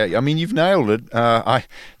 Yeah, I mean, you've nailed it.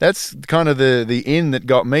 That's kind of the in that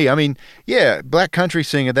got me. I mean, yeah, black country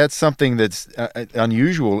singer, that's something that's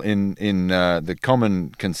unusual in the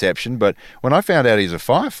common conception. But when I found out he's a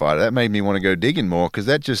firefighter, that made me want to go digging more because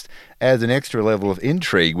that just adds an extra level of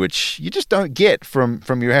intrigue, which you just don't get from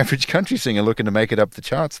your average country singer looking to make it up the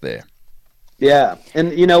charts there. Yeah,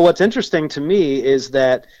 and what's interesting to me is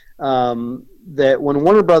that that when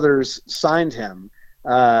Warner Brothers signed him,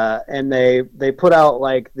 and they put out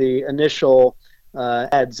like the initial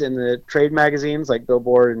ads in the trade magazines like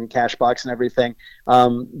Billboard and Cashbox and everything,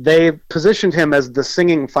 they positioned him as the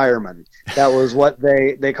singing fireman. That was what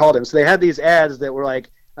they called him. So they had these ads that were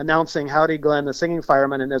like announcing Howdy Glenn, the singing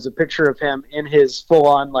fireman, and there's a picture of him in his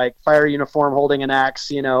full-on like fire uniform holding an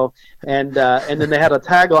axe, and then they had a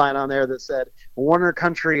tagline on there that said, "Warner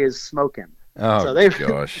Country is smoking." Oh, so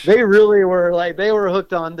gosh. They really were they were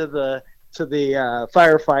hooked onto the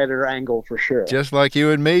firefighter angle for sure. Just like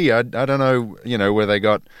you and me. I don't know, where they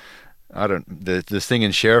got. The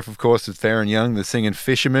singing sheriff, of course, is Theron Young. The singing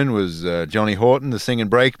fisherman was Johnny Horton. The singing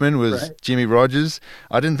brakeman was Jimmy Rogers.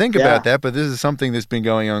 I didn't think about that, but this is something that's been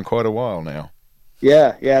going on quite a while now.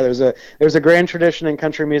 Yeah. There's a grand tradition in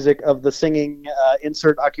country music of the singing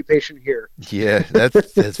insert occupation here. Yeah,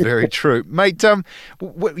 that's very true, mate.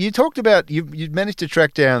 You talked about you managed to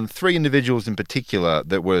track down 3 individuals in particular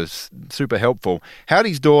that was super helpful.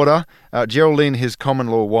 Howdy's daughter, Geraldine, his common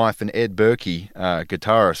law wife, and Ed Berkey,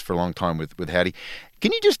 guitarist for a long time with Howdy.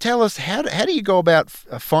 Can you just tell us how do you go about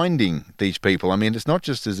finding these people? I mean, it's not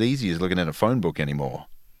just as easy as looking at a phone book anymore.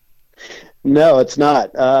 No, it's not.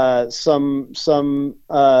 Some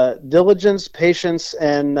diligence, patience,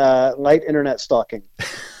 and light internet stalking.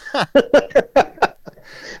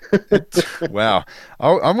 Wow,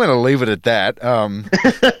 I'm going to leave it at that.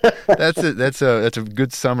 That's a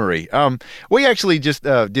good summary. We actually just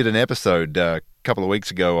did an episode a couple of weeks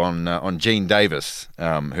ago on Gene Davis,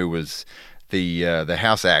 who was the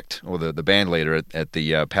house act or the band leader at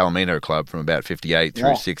the Palomino Club from about 58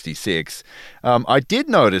 through 66. I did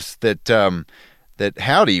notice that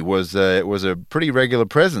Howdy was a pretty regular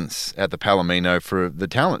presence at the Palomino for the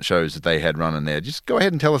talent shows that they had running there. Just go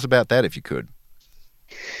ahead and tell us about that if you could.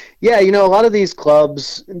 Yeah, a lot of these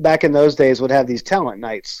clubs back in those days would have these talent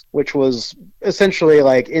nights, which was essentially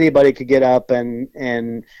like anybody could get up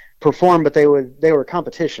and perform, but they were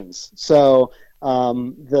competitions. So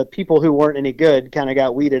the people who weren't any good kind of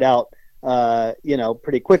got weeded out,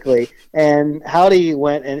 pretty quickly. And Howdy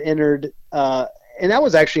went and entered, and that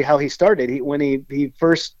was actually how he started. When he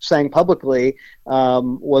first sang publicly,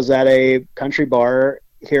 was at a country bar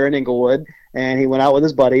here in Inglewood, and he went out with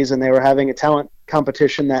his buddies, and they were having a talent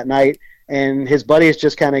competition that night. And his buddies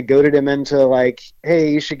just kind of goaded him into like,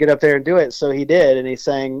 hey, you should get up there and do it. So he did, and he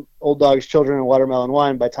sang "Old Dogs, Children, and Watermelon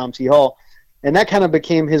Wine" by Tom T. Hall, and that kind of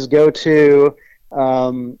became his go-to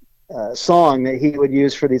song that he would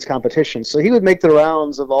use for these competitions. So he would make the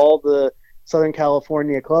rounds of all the Southern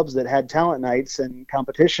California clubs that had talent nights and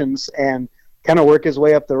competitions and kind of work his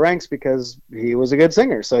way up the ranks because he was a good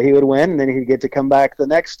singer. So he would win, and then he'd get to come back the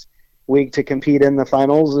next week to compete in the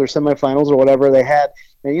finals or semifinals or whatever they had.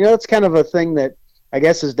 And it's kind of a thing that I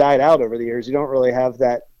guess has died out over the years. You don't really have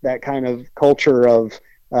that kind of culture of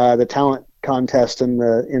the talent contest in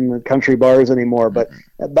the country bars anymore. But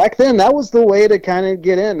back then, that was the way to kind of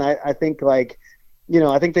get in. I think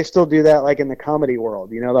I think they still do that, like in the comedy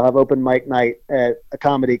world. They'll have open mic night at a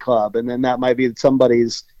comedy club, and then that might be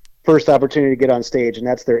somebody's first opportunity to get on stage, and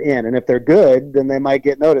that's their in. And if they're good, then they might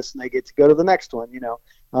get noticed and they get to go to the next one.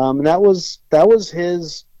 And that was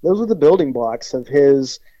his. Those were the building blocks of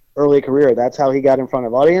his early career. That's how he got in front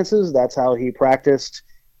of audiences. That's how he practiced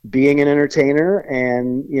being an entertainer.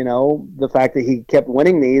 And the fact that he kept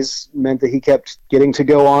winning these meant that he kept getting to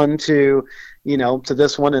go on to to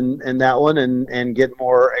this one and that one and get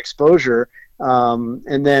more exposure.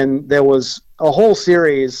 And then there was a whole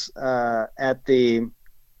series at the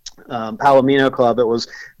Palomino Club. It was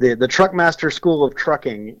the Truckmaster School of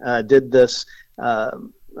Trucking did this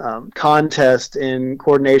contest in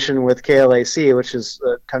coordination with KLAC, which was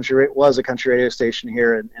a country radio station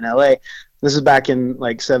here in LA. This is back in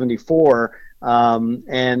like 74.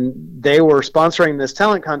 And they were sponsoring this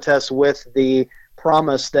talent contest with the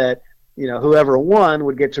promise that, whoever won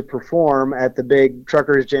would get to perform at the big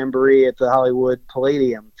Truckers Jamboree at the Hollywood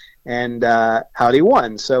Palladium. And Howdy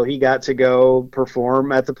won. So he got to go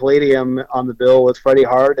perform at the Palladium on the bill with Freddie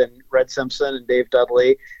Hart and Red Simpson and Dave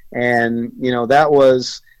Dudley. And, that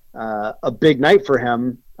was a big night for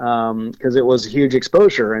him because it was a huge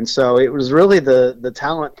exposure. And so it was really the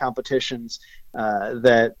talent competitions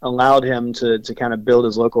that allowed him to kind of build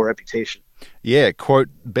his local reputation. Yeah, quote,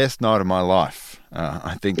 best night of my life.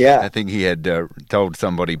 I think he had told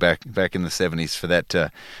somebody back in the 70s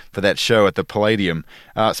for that show at the Palladium.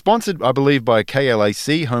 Sponsored, I believe, by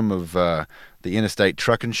KLAC, home of the Interstate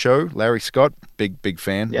Truckin' Show. Larry Scott, big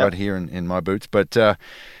fan right here in my boots. But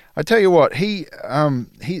I tell you what,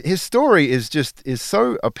 his story is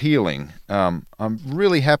so appealing. I'm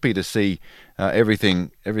really happy to see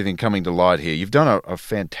everything coming to light here. You've done a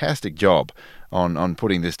fantastic job on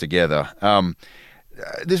putting this together.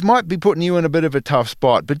 This might be putting you in a bit of a tough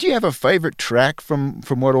spot, but do you have a favorite track from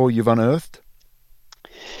what all you've unearthed?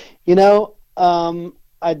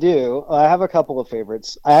 I do. I have a couple of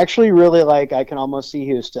favorites. I actually really like I Can Almost See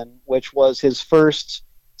Houston, which was his first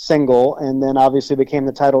single and then obviously became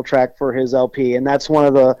the title track for his LP. And that's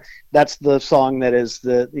that's the song that is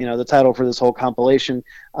the title for this whole compilation.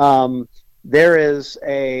 There is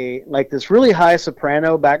this really high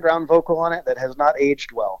soprano background vocal on it that has not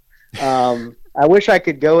aged well. I wish I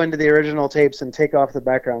could go into the original tapes and take off the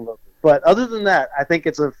background vocal. But other than that, I think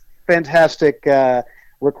it's a fantastic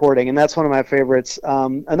recording, and that's one of my favorites.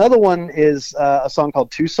 Another one is a song called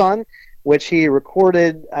Tucson, which he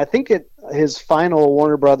recorded, I think, at his final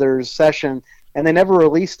Warner Brothers session, and they never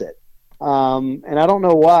released it. And I don't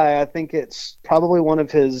know why. I think it's probably one of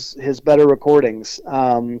his better recordings.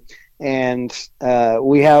 And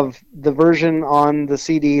we have the version on the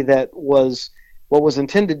CD that was what was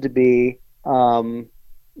intended to be, the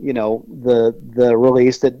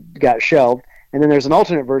release that got shelved. And then there's an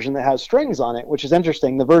alternate version that has strings on it, which is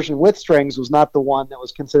interesting. The version with strings was not the one that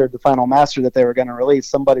was considered the final master that they were going to release.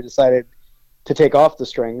 Somebody decided to take off the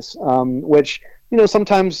strings, which,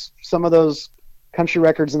 sometimes some of those country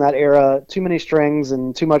records in that era, too many strings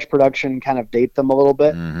and too much production kind of date them a little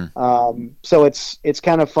bit. Mm-hmm. So it's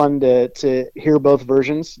kind of fun to hear both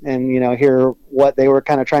versions and, hear what they were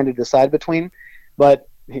kind of trying to decide between. But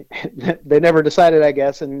they never decided, I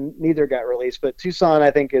guess, and neither got released. But Tucson,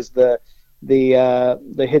 I think, is the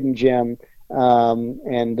hidden gem.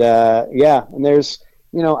 And there's,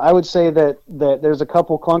 I would say that there's a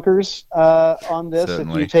couple clunkers on this.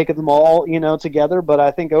 Certainly. If you take them all, together. But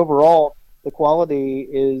I think overall the quality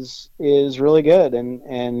is really good, and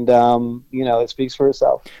it speaks for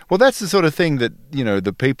itself. Well, that's the sort of thing that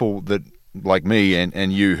the people that like me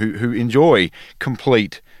and you who enjoy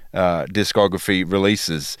complete discography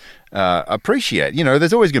releases appreciate.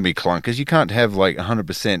 There's always going to be clunkers. You can't have like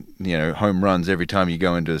 100% home runs every time you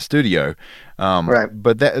go into the studio. Right.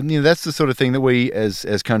 But that's the sort of thing that we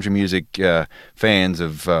as country music fans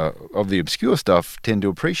of the obscure stuff tend to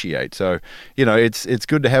appreciate. So it's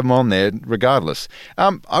good to have them on there regardless.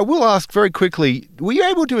 I will ask very quickly, were you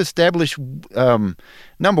able to establish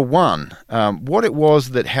number one what it was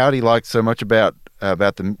that Howdy liked so much about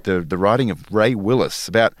the writing of Ray Willis?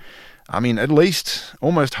 At least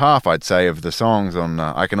almost half, I'd say, of the songs on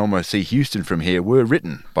I Can Almost See Houston from Here were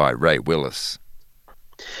written by Ray Willis.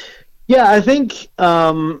 Yeah, I think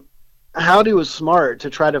Howdy was smart to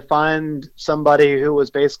try to find somebody who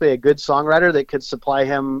was basically a good songwriter that could supply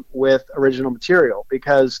him with original material.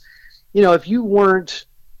 Because, if you weren't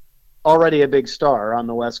already a big star on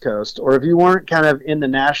the West Coast, or if you weren't kind of in the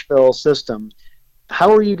Nashville system,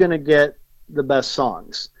 how are you going to get the best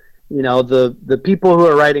songs? The people who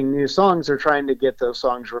are writing new songs are trying to get those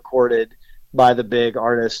songs recorded by the big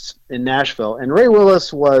artists in Nashville. And Ray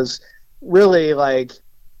Willis was really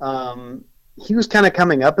he was kind of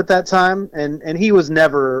coming up at that time, and he was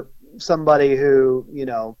never somebody who,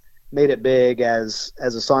 made it big as a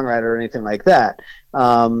songwriter or anything like that.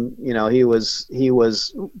 He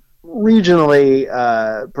was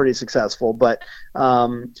regionally pretty successful, but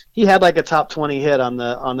he had like a top 20 hit on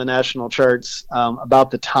the national charts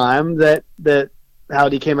about the time that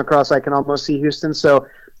Howdy came across I Can Almost See Houston. So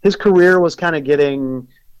his career was kind of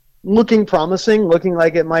looking promising, looking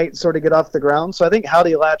like it might sort of get off the ground. So I think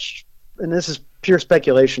Howdy latched, and this is pure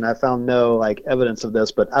speculation, I found no like evidence of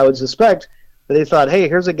this, but I would suspect that they thought, hey,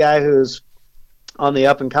 here's a guy who's on the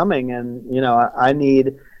up and coming, and I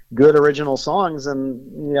need good original songs,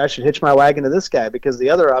 and I should hitch my wagon to this guy, because the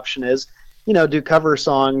other option is, do cover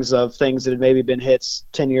songs of things that had maybe been hits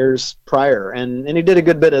 10 years prior, and he did a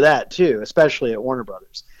good bit of that too, especially at Warner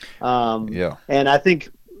Brothers. And I think,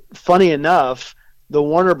 funny enough, the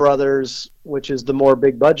Warner Brothers, which is the more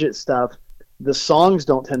big budget stuff, the songs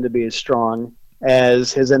don't tend to be as strong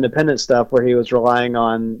as his independent stuff, where he was relying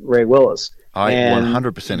on Ray Willis. I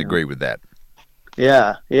 100% agree with that.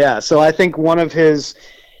 Yeah. So I think one of his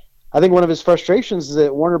frustrations is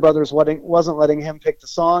that Warner Brothers wasn't letting him pick the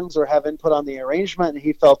songs or have input on the arrangement, and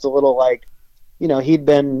he felt a little like, he'd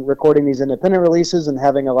been recording these independent releases and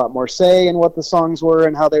having a lot more say in what the songs were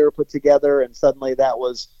and how they were put together, and suddenly that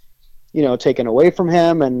was, taken away from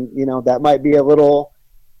him, and that might be a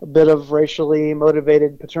bit of racially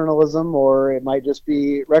motivated paternalism, or it might just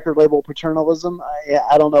be record label paternalism.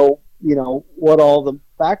 I don't know, what all the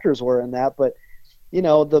factors were in that, but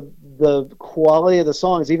the quality of the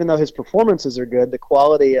songs, even though his performances are good, the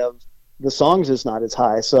quality of the songs is not as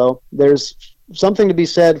high. So there's something to be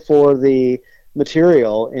said for the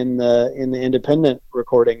material in the independent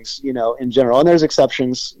recordings, in general. And there's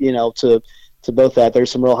exceptions, to both that.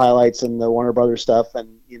 There's some real highlights in the Warner Brothers stuff,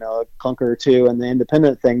 and a clunker or two and the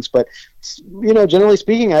independent things. But generally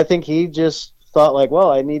speaking, I think he just thought like,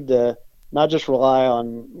 well, I need to not just rely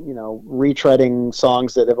on retreading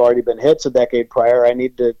songs that have already been hits a decade prior. I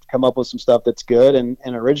need to come up with some stuff that's good and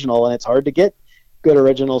original, and it's hard to get good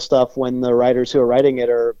original stuff when the writers who are writing it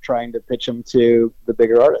are trying to pitch them to the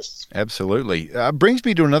bigger artists. Absolutely. Brings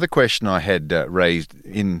me to another question I had raised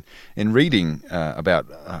in reading about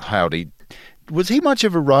Howdy. Was he much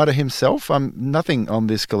of a writer himself? Nothing on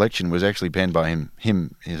this collection was actually penned by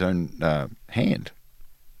him his own hand.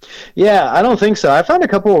 Yeah, I don't think so. I found a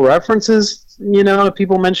couple of references, to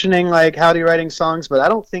people mentioning like Howdy writing songs, but I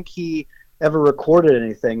don't think he ever recorded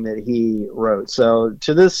anything that he wrote. So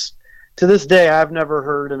to this day, I've never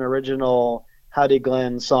heard an original Howdy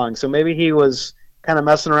Glenn song. So maybe he was kind of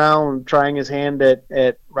messing around, trying his hand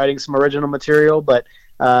at writing some original material, but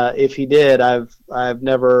if he did, I've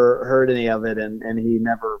never heard any of it, and he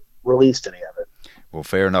never released any of it. Well,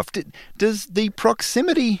 fair enough. Does the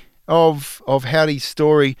proximity of Howdy's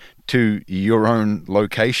story to your own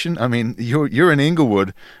location? I mean, you're in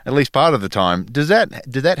Inglewood at least part of the time. Did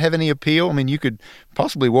that have any appeal? I mean, you could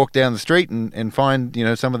possibly walk down the street and find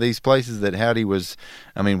some of these places that Howdy was,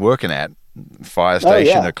 working at, fire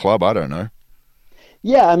station, a club, I don't know.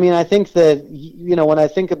 Yeah, I think that, when I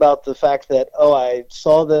think about the fact that, I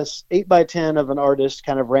saw this 8x10 of an artist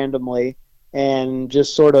kind of randomly and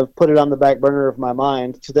just sort of put it on the back burner of my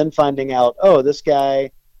mind, to then finding out, this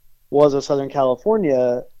guy was a Southern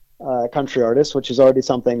California country artist, which is already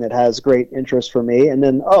something that has great interest for me. And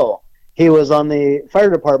then, he was on the fire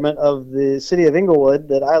department of the city of Inglewood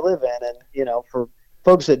that I live in. And, for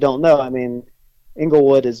folks that don't know,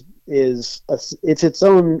 Inglewood is it's its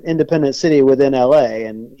own independent city within LA,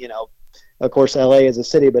 and of course LA is a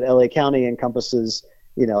city, but LA County encompasses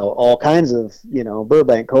all kinds of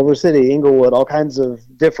Burbank, Culver City, Inglewood, all kinds of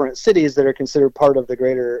different cities that are considered part of the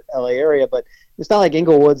greater LA area. But it's not like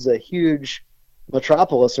Inglewood's a huge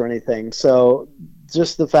metropolis or anything. So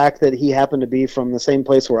just the fact that he happened to be from the same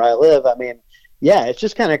place where I live, it's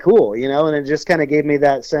just kind of cool, and it just kind of gave me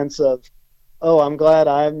that sense of, I'm glad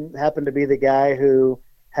I happen to be the guy who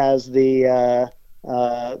has the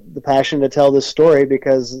passion to tell this story,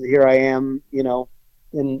 because here I am,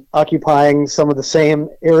 in occupying some of the same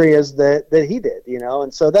areas that he did,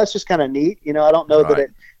 and so that's just kind of neat. I don't know that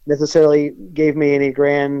it necessarily gave me any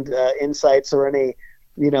grand insights or any,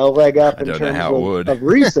 leg up in terms of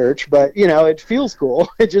research, but it feels cool.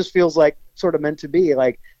 It just feels like sort of meant to be,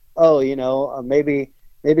 like,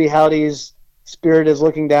 maybe Howdy's spirit is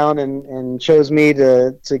looking down and chose me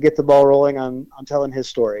to get the ball rolling on telling his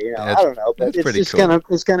story. I don't know, but it's just cool.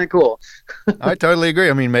 It's kind of cool. I totally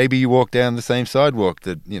agree. Maybe you walk down the same sidewalk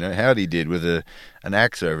that Howdy did with an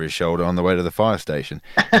axe over his shoulder on the way to the fire station.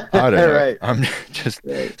 I don't know. Right. I'm just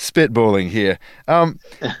spitballing here.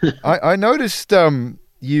 I noticed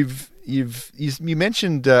you've you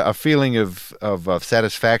mentioned a feeling of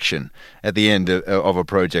satisfaction at the end of a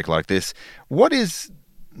project like this. What is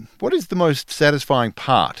the most satisfying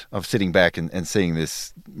part of sitting back and seeing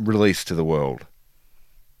this released to the world?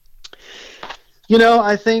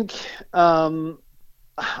 I think I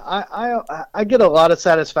get a lot of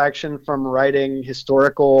satisfaction from writing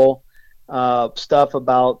historical stuff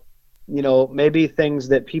about, maybe things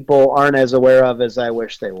that people aren't as aware of as I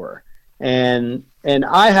wish they were. And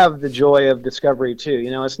I have the joy of discovery too.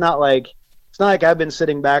 It's not like I've been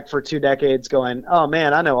sitting back for 2 decades going, oh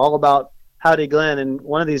man, I know all about Howdy Glen, and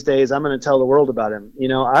one of these days I'm going to tell the world about him.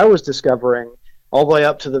 I was discovering all the way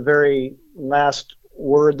up to the very last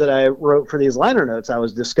word that I wrote for these liner notes. I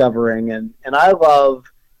was discovering, and I love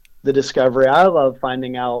the discovery. I love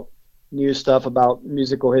finding out new stuff about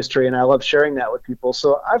musical history, and I love sharing that with people.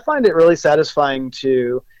 So I find it really satisfying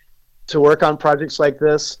to work on projects like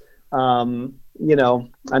this.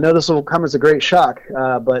 I know this will come as a great shock,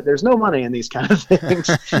 but there's no money in these kind of things.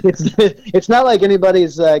 It's not like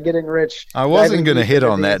anybody's getting rich. I wasn't going to hit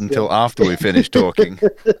on that until after we finished talking.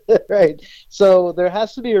 Right. So there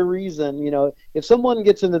has to be a reason. If someone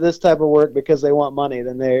gets into this type of work because they want money,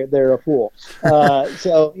 then they're a fool.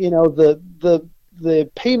 So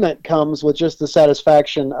the payment comes with just the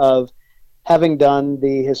satisfaction of having done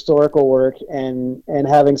the historical work and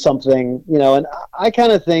having something, and I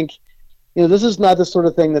kind of think, this is not the sort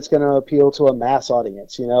of thing that's going to appeal to a mass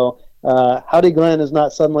audience. Howdy Glen is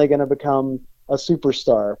not suddenly going to become a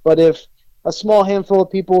superstar, but if a small handful of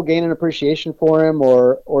people gain an appreciation for him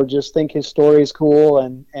or just think his story is cool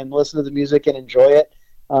and listen to the music and enjoy it,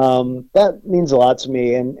 that means a lot to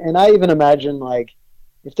me. And I even imagine, like,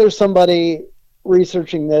 if there's somebody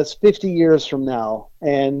researching this 50 years from now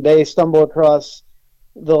and they stumble across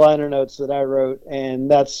the liner notes that I wrote and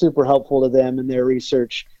that's super helpful to them in their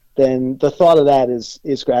research, then the thought of that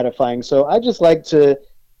is gratifying. So I just like to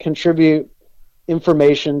contribute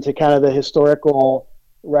information to kind of the historical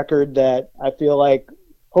record that I feel like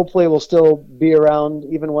hopefully will still be around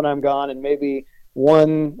even when I'm gone, and maybe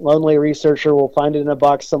one lonely researcher will find it in a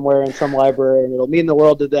box somewhere in some library and it'll mean the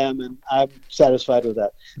world to them, and I'm satisfied with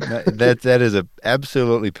that. That is a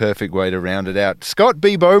absolutely perfect way to round it out. Scott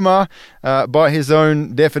B. Bomar, by his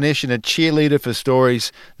own definition, a cheerleader for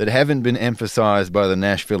stories that haven't been emphasized by the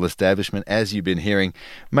Nashville establishment, as you've been hearing.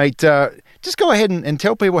 Mate, just go ahead and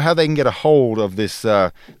tell people how they can get a hold of this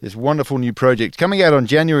wonderful new project. Coming out on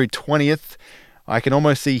January 20th, I Can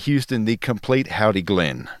Almost See Houston, the complete Howdy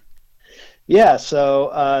Glen. Yeah, so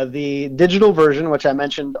the digital version, which I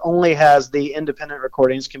mentioned, only has the independent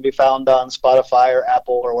recordings, can be found on Spotify or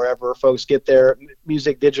Apple or wherever folks get their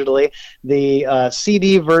music digitally. The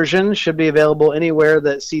CD version should be available anywhere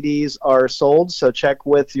that CDs are sold, so check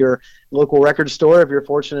with your local record store if you're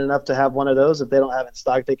fortunate enough to have one of those. If they don't have it in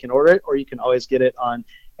stock, they can order it, or you can always get it on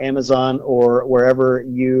Amazon or wherever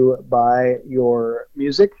you buy your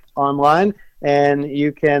music online. And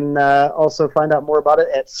you can also find out more about it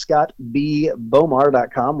at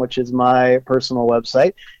scottbbomar.com, which is my personal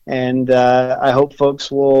website. And I hope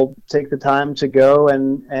folks will take the time to go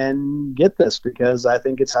and get this, because I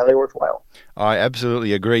think it's highly worthwhile. I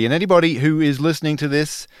absolutely agree. And anybody who is listening to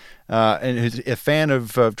this and who's a fan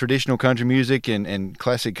of traditional country music and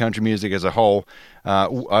classic country music as a whole, I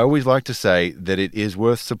always like to say that it is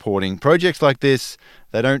worth supporting. Projects like this,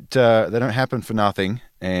 they don't happen for nothing.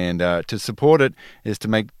 And to support it is to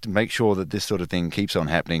make sure that this sort of thing keeps on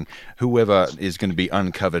happening. Whoever is going to be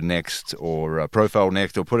uncovered next or profiled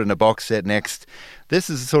next or put in a box set next,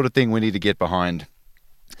 this is the sort of thing we need to get behind.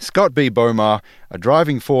 Scott B. Bomar, a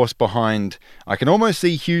driving force behind I Can Almost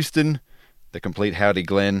See Houston, the complete Howdy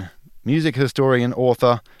Glen, music historian,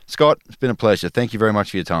 author. Scott, it's been a pleasure. Thank you very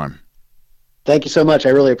much for your time. Thank you so much. I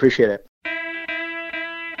really appreciate it.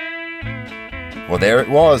 Well, there it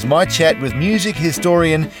was, my chat with music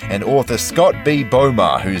historian and author Scott B.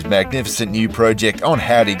 Bomar, whose magnificent new project on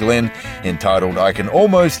Howdy Glen, entitled I Can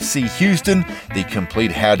Almost See Houston, the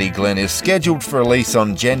complete Howdy Glen, is scheduled for release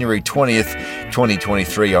on January 20th,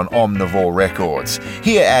 2023 on Omnivore Records.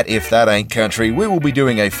 Here at If That Ain't Country, we will be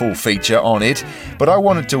doing a full feature on it, but I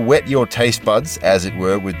wanted to wet your taste buds, as it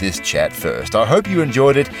were, with this chat first. I hope you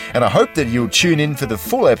enjoyed it, and I hope that you'll tune in for the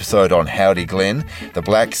full episode on Howdy Glen, the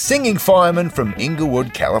black singing fireman from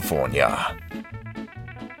Inglewood, California.